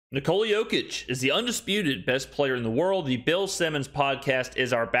Nikola Jokic is the undisputed best player in the world. The Bill Simmons podcast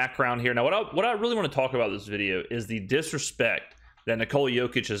is our background here. Now, what I really want to talk about in this video is the disrespect that Nikola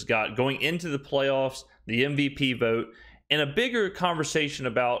Jokic has got going into the playoffs, the MVP vote, and a bigger conversation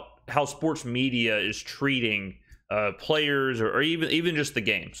about how sports media is treating players or even just the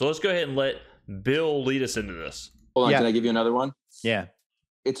game. So let's go ahead and let Bill lead us into this. Hold on, can I give you another one? Yeah.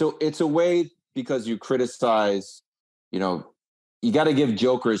 It's a way because you criticize, you got to give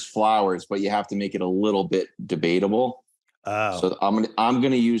Joker's flowers, but you have to make it a little bit debatable. Oh. So I'm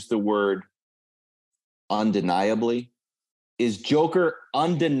gonna use the word undeniably. Is Joker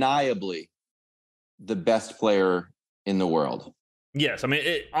undeniably the best player in the world? Yes, I mean,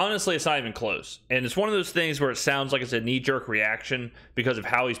 honestly, it's not even close. And it's one of those things where it sounds like it's a knee-jerk reaction because of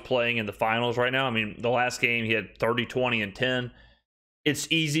how he's playing in the finals right now. I mean, the last game, he had 30, 20, and 10. It's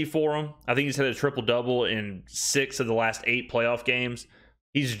easy for him. I think he's had a triple-double in 6 of the last 8 playoff games.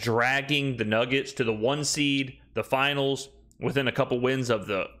 He's dragging the Nuggets to the 1 seed, the finals, within a couple wins of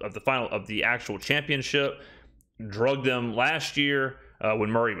the final of the actual championship. Drugged them last year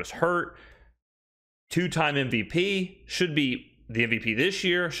when Murray was hurt. 2-time MVP, should be the MVP this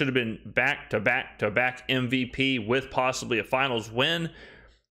year, should have been back-to-back-to-back MVP with possibly a finals win.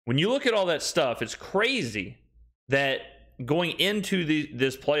 When you look at all that stuff, it's crazy that going into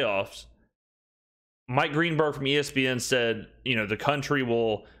this playoffs, Mike Greenberg from ESPN said, the country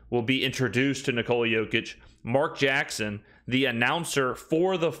will be introduced to Nikola Jokic. Mark Jackson, the announcer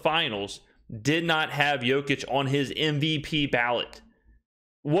for the finals, did not have Jokic on his MVP ballot.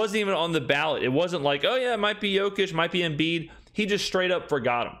 Wasn't even on the ballot. It wasn't like, oh yeah, it might be Jokic, might be Embiid. He just straight up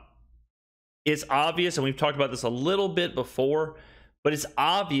forgot him. It's obvious, and we've talked about this a little bit before, but it's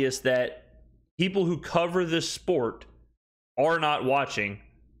obvious that people who cover this sport are not watching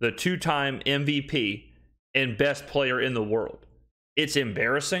the 2-time MVP and best player in the world. It's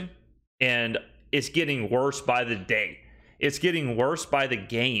embarrassing, and it's getting worse by the day. It's getting worse by the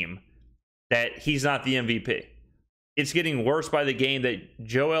game that he's not the MVP. It's getting worse by the game that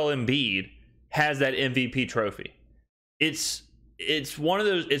Joel Embiid has that MVP trophy. It's one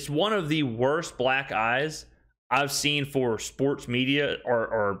of the worst black eyes I've seen for sports media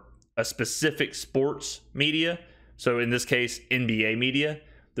or a specific sports media. So in this case, NBA media.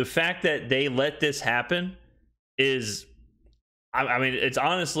 The fact that they let this happen is, I mean, it's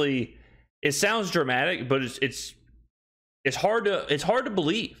honestly, it sounds dramatic, but it's hard to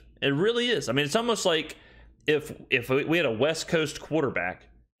believe. It really is. I mean, it's almost like if we had a West Coast quarterback.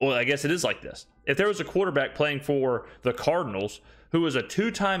 Well, I guess it is like this. If there was a quarterback playing for the Cardinals who was a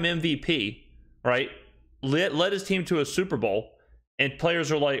 2-time MVP, right, led his team to a Super Bowl, and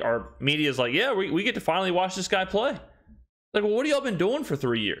players are like, our media is like, yeah, we get to finally watch this guy play. Like, well, what have y'all been doing for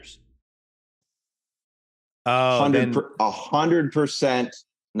 3 years? 100%,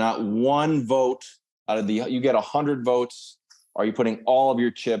 not one vote out of you get 100 votes. Are you putting all of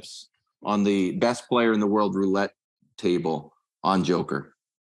your chips on the best player in the world roulette table on Joker?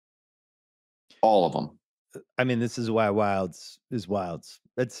 All of them. I mean, this is why Wilds is Wilds.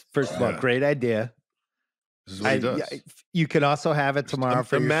 That's, first of all, great idea. This is what he does. You could also have it tomorrow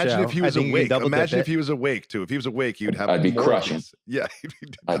for imagine your show. If he was awake. Imagine if he was awake too. If he was awake, you'd have. I'd be crushing. Yeah,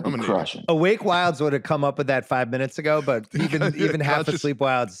 I'd be crushing. Awake Wilds would have come up with that 5 minutes ago, but even half asleep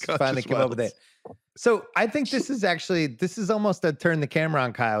Wilds finally came up with it. So I think this is almost a turn the camera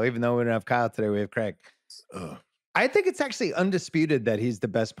on Kyle. Even though we don't have Kyle today, we have Craig. I think it's actually undisputed that he's the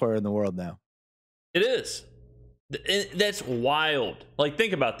best player in the world now. It is. That's wild. Like,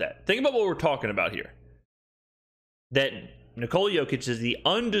 think about that. Think about what we're talking about here. That Nikola Jokic is the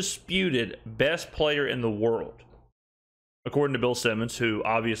undisputed best player in the world, according to Bill Simmons, who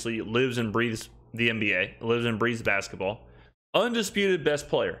obviously lives and breathes the NBA, lives and breathes basketball. Undisputed best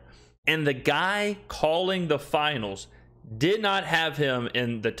player. And the guy calling the finals did not have him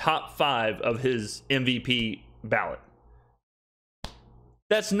in the top 5 of his MVP ballot.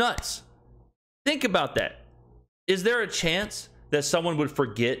 That's nuts. Think about that. Is there a chance that someone would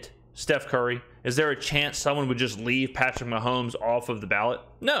forget Steph Curry? Is there a chance someone would just leave Patrick Mahomes off of the ballot?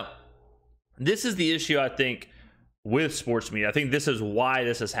 No. This is the issue, I think, with sports media. I think this is why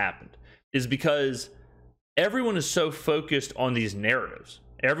this has happened, is because everyone is so focused on these narratives.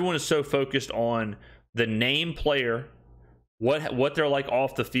 Everyone is so focused on the name player, what they're like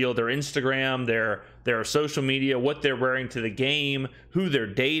off the field, their Instagram, their social media, what they're wearing to the game, who they're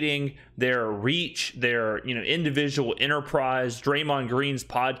dating, their reach, their individual enterprise, Draymond Green's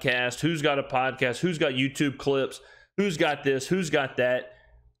podcast, who's got a podcast, who's got YouTube clips, who's got this, who's got that,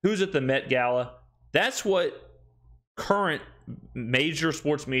 who's at the Met Gala. That's what current major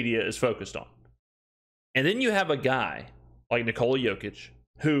sports media is focused on. And then you have a guy like Nikola Jokic,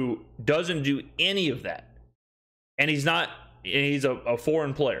 who doesn't do any of that. And he's a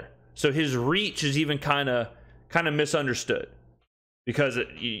foreign player. So his reach is even kind of misunderstood, because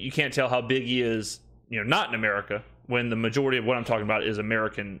you can't tell how big he is, not in America, when the majority of what I'm talking about is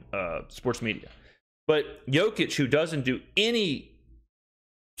American sports media. But Jokic, who doesn't do any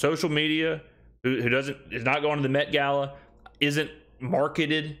social media, who is not going to the Met Gala, isn't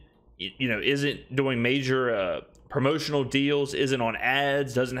marketed, isn't doing major promotional deals, isn't on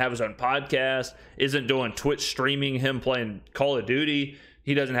ads, doesn't have his own podcast, isn't doing Twitch streaming him playing Call of Duty.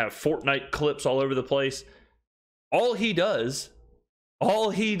 He doesn't have Fortnite clips all over the place. All he does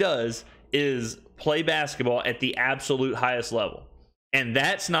is play basketball at the absolute highest level. And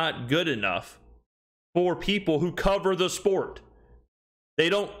that's not good enough for people who cover the sport. They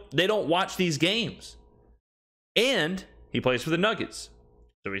don't watch these games. And he plays for the Nuggets.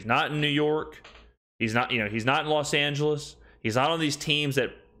 So he's not in New York. He's not in Los Angeles. He's not on these teams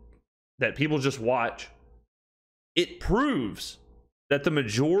that people just watch. It proves that the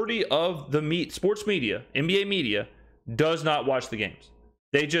majority of the sports media, NBA media, does not watch the games.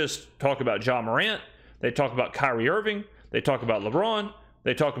 They just talk about Ja Morant. They talk about Kyrie Irving. They talk about LeBron.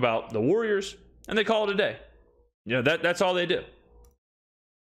 They talk about the Warriors, and they call it a day. That's all they do.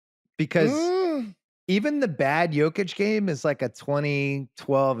 Because even the bad Jokic game is like a 20,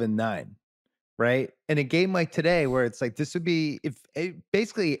 12, and 9, right? And a game like today, where it's like, this would be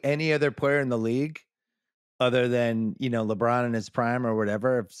basically any other player in the league, other than, LeBron in his prime or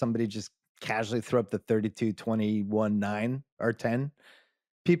whatever, if somebody just casually threw up the 32, 21, 9 or 10,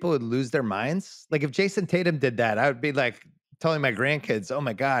 people would lose their minds. Like if Jason Tatum did that, I would be like telling my grandkids, oh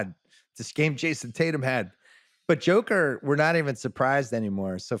my God, this game Jason Tatum had. But Joker, we're not even surprised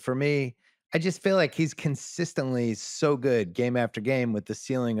anymore. So for me, I just feel like he's consistently so good game after game with the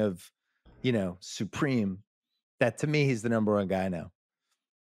ceiling of, supreme, that to me, he's the number one guy now.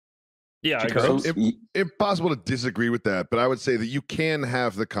 Yeah, I agree. Impossible to disagree with that, but I would say that you can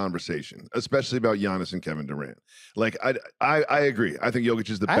have the conversation, especially about Giannis and Kevin Durant. Like I agree. I think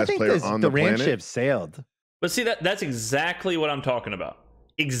Jokic is the best player on the planet. Durant ship sailed. But see, that's exactly what I'm talking about.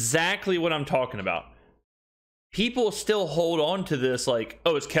 Exactly what I'm talking about. People still hold on to this like,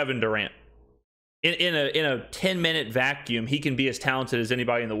 oh, it's Kevin Durant. In a 10-minute vacuum, he can be as talented as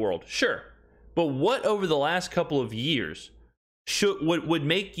anybody in the world. Sure. But what over the last couple of years would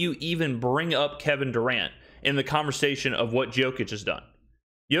make you even bring up Kevin Durant in the conversation of what Jokic has done?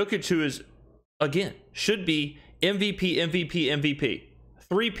 Jokic, who is, again, should be MVP,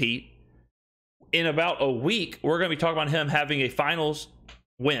 three-peat. In about a week, we're going to be talking about him having a finals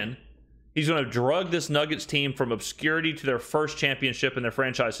win. He's going to drug this Nuggets team from obscurity to their first championship in their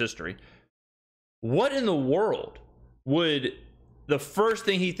franchise history. What in the world would the first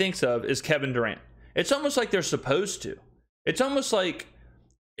thing he thinks of is Kevin Durant? It's almost like they're supposed to. It's almost like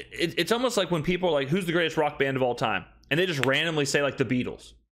when people are like, who's the greatest rock band of all time? And they just randomly say like the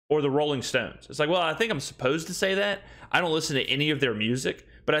Beatles or the Rolling Stones. It's like, well, I think I'm supposed to say that. I don't listen to any of their music,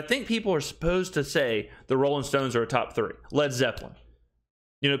 but I think people are supposed to say the Rolling Stones are a top 3. Led Zeppelin.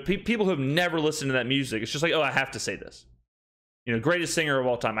 People who have never listened to that music, it's just like, oh, I have to say this. Greatest singer of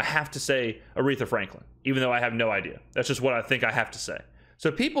all time, I have to say Aretha Franklin, even though I have no idea. That's just what I think I have to say.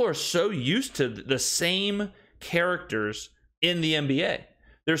 So people are so used to the same characters in the NBA.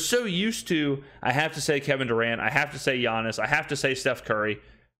 They're so used to, I have to say Kevin Durant, I have to say Giannis, I have to say Steph Curry.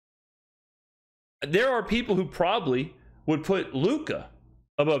 There are people who probably would put Luka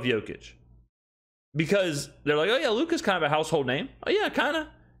above Jokic because they're like, oh yeah, Luka's kind of a household name. Oh yeah, kind of.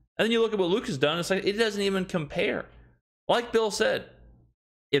 And then you look at what Luka's done, it's like, it doesn't even compare. Like Bill said,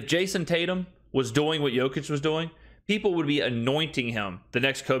 if Jason Tatum was doing what Jokic was doing, people would be anointing him the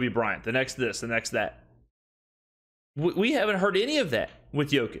next Kobe Bryant, the next this, the next that. We haven't heard any of that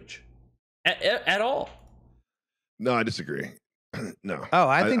with Jokic at all. No, I disagree. No. Oh,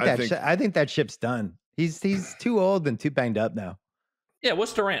 I think that ship's done. He's too old and too banged up now. Yeah,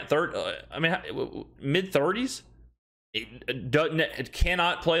 what's Durant? Mid-30s? It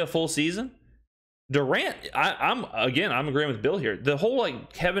cannot play a full season? Durant, I'm agreeing with Bill here. The whole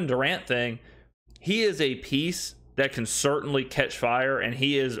Kevin Durant thing, he is a piece that can certainly catch fire, and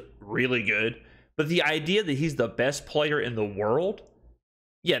he is really good. But the idea that he's the best player in the world,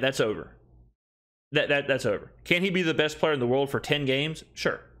 yeah, that's over. That's over. Can he be the best player in the world for 10 games?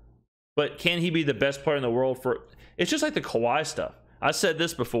 Sure. But can he be the best player in the world for... It's just like the Kawhi stuff. I said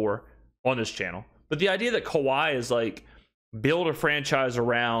this before on this channel, but the idea that Kawhi is build a franchise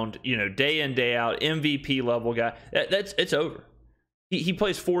around, day in, day out, MVP level guy, it's over. He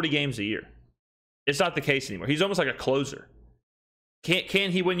plays 40 games a year. It's not the case anymore. He's almost like a closer.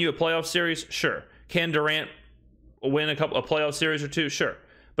 Can he win you a playoff series? Sure. Can Durant win a playoff series or two? Sure.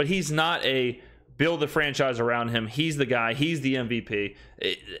 but he's not a build the franchise around him. He's the guy. He's the MVP.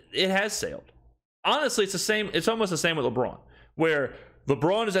 It has sailed. Honestly, it's the same. It's almost the same with LeBron, where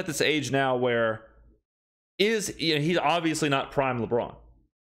LeBron is at this age now where he's obviously not prime LeBron.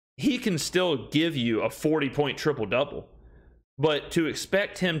 He can still give you a 40-point triple-double, but to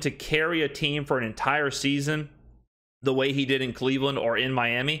expect him to carry a team for an entire season the way he did in Cleveland or in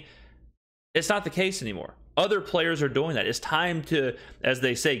Miami, it's not the case anymore. Other players are doing that. It's time to, as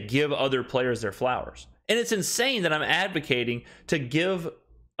they say, give other players their flowers. And it's insane that I'm advocating to give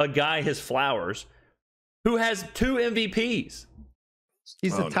a guy his flowers who has 2 MVPs.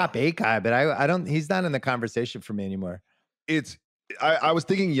 He's a top 8 guy, but I don't. He's not in the conversation for me anymore. I was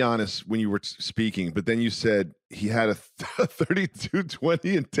thinking Giannis when you were speaking, but then you said he had a 32,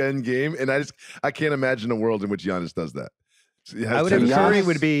 20, and 10 game, and I can't imagine a world in which Giannis does that. I would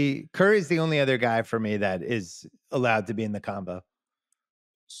have Curry's the only other guy for me that is allowed to be in the combo.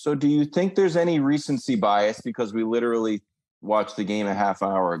 So do you think there's any recency bias because we literally watched the game a half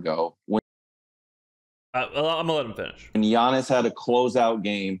hour ago? I'm going to let him finish. And Giannis had a closeout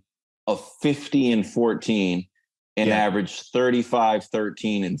game of 50 and 14 and averaged 35,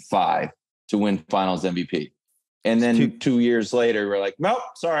 13, and 5 to win Finals MVP. And then 2 years later, we're like, nope,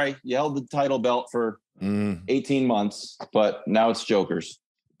 sorry, you held the title belt for 18 months, but now it's Joker's.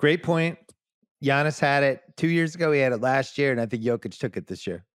 Great point. Giannis had it 2 years ago. He had it last year, and I think Jokic took it this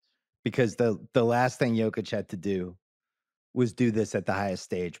year because the last thing Jokic had to do was do this at the highest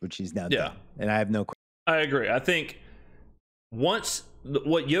stage, which he's now done. And I have no question. I agree. I think once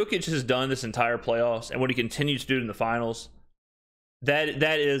what Jokic has done this entire playoffs and what he continues to do in the finals, that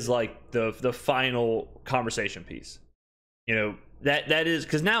is like the final conversation piece. You know, that is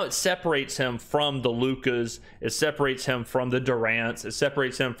because now it separates him from the Lukas, it separates him from the Durants, it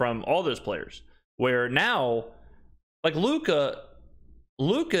separates him from all those players. Where now, like Luka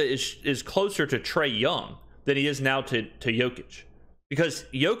is closer to Trae Young than he is now to Jokic, because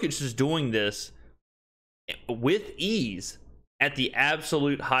Jokic is doing this with ease at the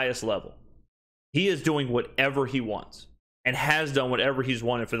absolute highest level. He is doing whatever he wants and has done whatever he's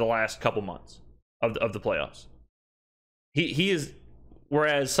wanted for the last couple months of the playoffs. He is,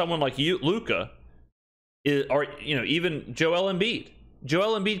 whereas someone like Luka is, or even Joel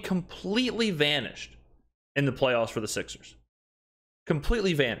Embiid completely vanished in the playoffs for the Sixers.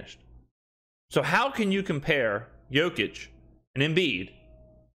 Completely vanished. So how can you compare Jokic and Embiid?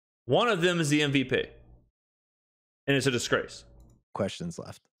 One of them is the MVP. And it's a disgrace. Questions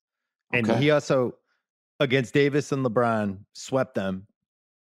left. And he also, against Davis and LeBron, swept them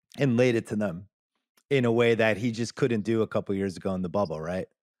and laid it to them in a way that he just couldn't do a couple years ago in the bubble, right?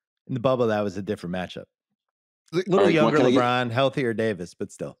 In the bubble, that was a different matchup. A little younger LeBron, healthier Davis,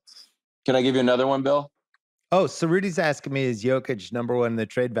 but still. Can I give you another one, Bill? Oh, so Rudy's asking me, is Jokic number 1 in the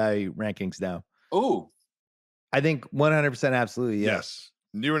trade value rankings now? Oh. I think 100% absolutely yes.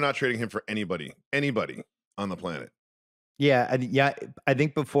 You were not trading him for anybody on the planet. Yeah, I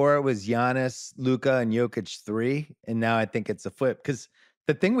think before it was Giannis, Luka, and Jokic 3, and now I think it's a flip. Because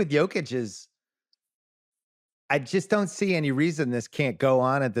the thing with Jokic is, I just don't see any reason this can't go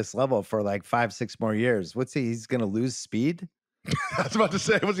on at this level for like 5-6 more years. He's going to lose speed? I was about to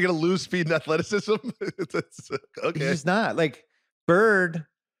say, was he going to lose speed and athleticism? Okay, he's just not. Like Bird,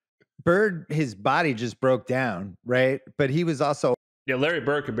 his body just broke down, right? But he was also Larry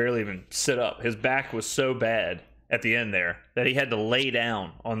Bird could barely even sit up. His back was so bad at the end there that he had to lay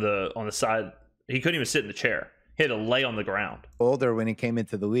down on the side. He couldn't even sit in the chair. He had to lay on the ground. Older when he came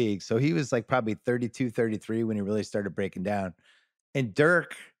into the league. So he was like probably 32, 33 when he really started breaking down. And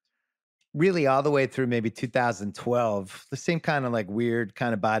Dirk, really all the way through maybe 2012, the same kind of like weird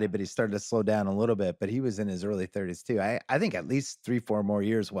kind of body, but he started to slow down a little bit. But he was in his early 30s too. I think at least 3-4 more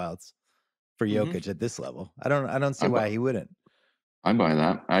years, Wilds, for Jokic at this level. I don't see why he wouldn't. I buy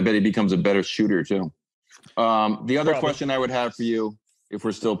that. I bet he becomes a better shooter too. The other question I would have for you, if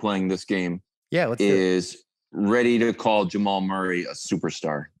we're still playing this game, is ready to call Jamal Murray a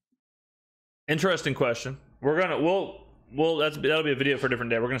superstar? Interesting question. That'll be a video for a different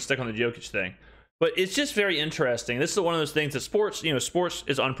day. We're gonna stick on the Jokic thing, but it's just very interesting. This is one of those things that sports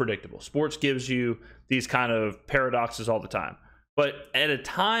is unpredictable. Sports gives you these kind of paradoxes all the time, but at a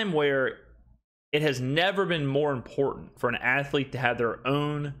time where it has never been more important for an athlete to have their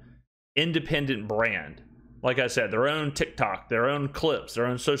own independent brand. Like I said, their own TikTok, their own clips, their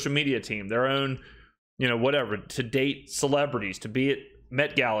own social media team, their own, whatever, to date celebrities, to be at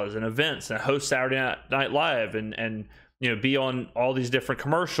Met Galas and events and host Saturday Night Live and be on all these different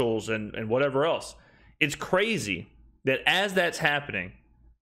commercials and whatever else. It's crazy that as that's happening,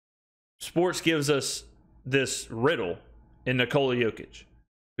 sports gives us this riddle in Nikola Jokic.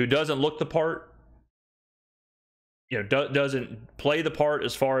 who doesn't look the part, doesn't play the part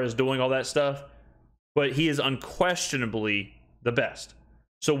as far as doing all that stuff, but he is unquestionably the best.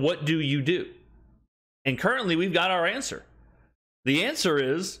 So what do you do? And currently we've got our answer. The answer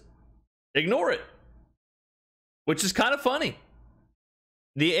is ignore it, which is kind of funny.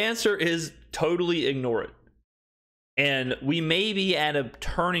 The answer is totally ignore it. And we may be at a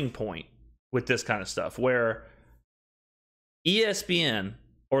turning point with this kind of stuff where ESPN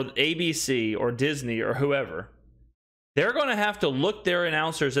or ABC or Disney or whoever, they're going to have to look their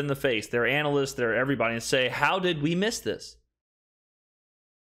announcers in the face, their analysts, their everybody, and say, how did we miss this?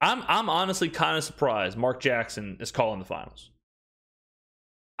 I'm honestly kind of surprised Mark Jackson is calling the finals.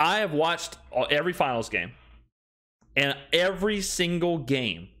 I have watched every finals game, and every single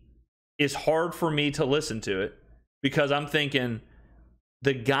game is hard for me to listen to it because I'm thinking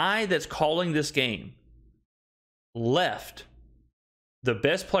the guy that's calling this game left the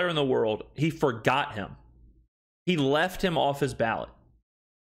best player in the world. He forgot him. He left him off his ballot.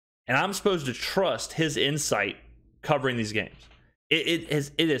 And I'm supposed to trust his insight covering these games. It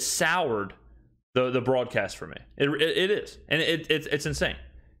has soured the broadcast for me. It is. And it's insane.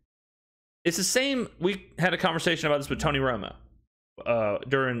 It's the same. We had a conversation about this with Tony Romo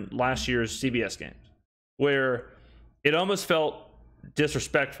during last year's CBS games, where it almost felt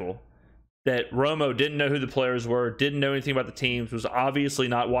disrespectful that Romo didn't know who the players were, didn't know anything about the teams, was obviously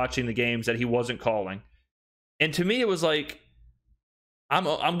not watching the games that he wasn't calling. And to me, it was like,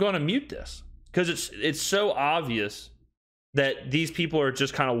 I'm going to mute this because it's so obvious that these people are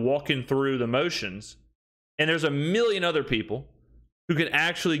just kind of walking through the motions, and there's a million other people who can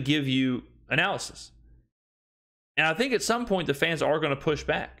actually give you analysis. And I think at some point the fans are going to push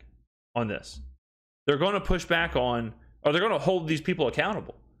back on this. They're going to push back on, or they're going to hold these people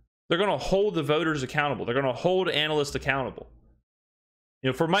accountable. They're going to hold the voters accountable. They're going to hold analysts accountable.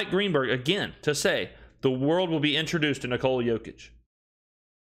 For Mike Greenberg, again, to say the world will be introduced to Nikola Jokic.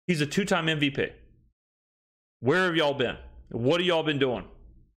 He's a 2-time MVP. Where have y'all been? What have y'all been doing?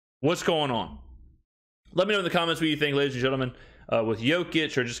 What's going on? Let me know in the comments what you think, ladies and gentlemen, with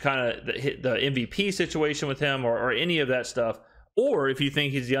Jokic, or just kind of the MVP situation with him, or any of that stuff. Or if you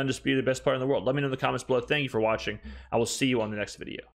think he's the undisputed best player in the world. Let me know in the comments below. Thank you for watching. I will see you on the next video.